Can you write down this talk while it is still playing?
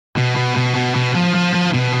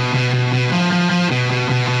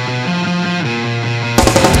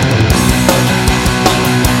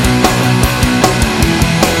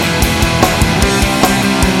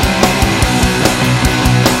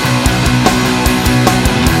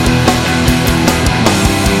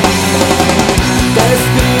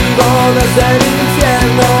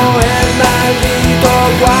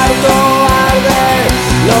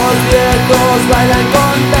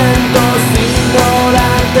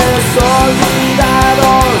amores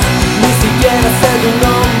olvidados. Ni siquiera sé tu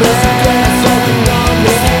nombre,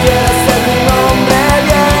 ni siquiera sé tu nombre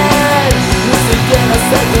bien. Ni siquiera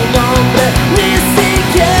sé tu nombre, ni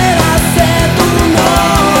siquiera sé tu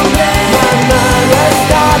nombre. Mamá no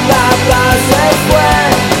está, papá se fue,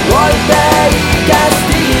 golpe y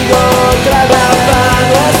castigo otra vez. Papá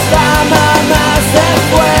no está, mamá se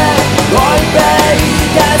fue, golpe y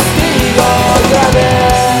castigo otra vez.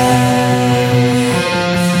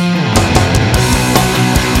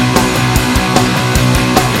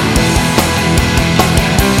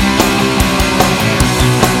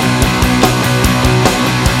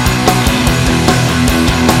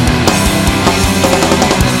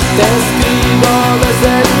 Te escribo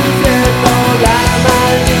desde el infierno, la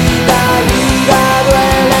maldita vida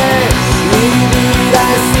duele. Mi vida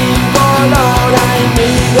es incolora y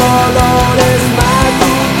mi dolor es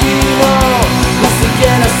matutino. Ni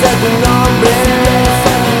siquiera sé tu nombre,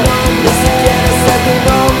 ni siquiera sé tu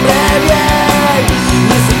nombre bien.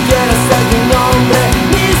 Ni siquiera sé tu nombre,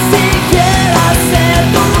 ni siquiera sé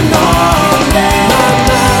tu nombre.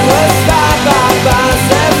 Mamá no está, papá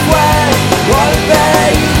se fue, golpe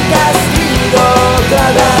y castigo otra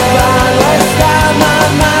vez. Papá no está,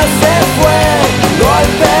 mamá se fue,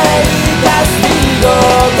 golpe y castigo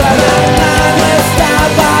otra vez. Mamá no está,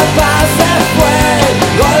 papá se fue,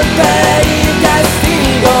 golpe y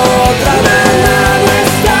castigo otra vez. Mamá no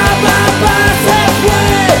está, papá se fue,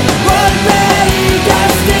 golpe y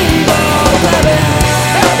castigo otra vez.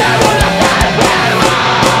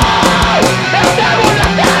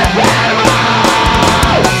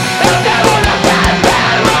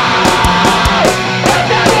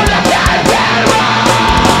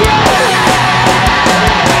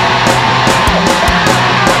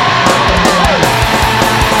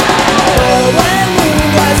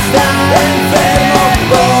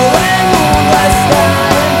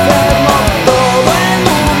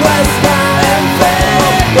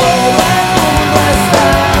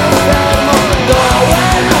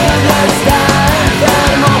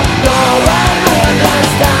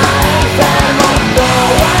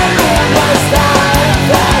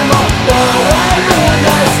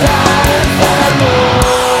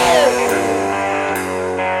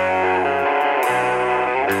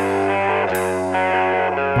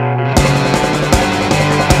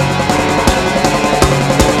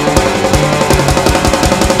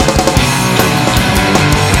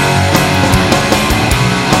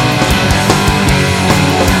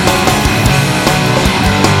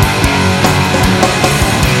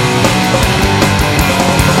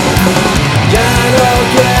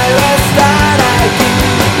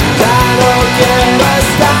 Ya no quiero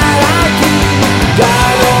estar aquí, ya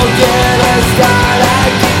no quiero estar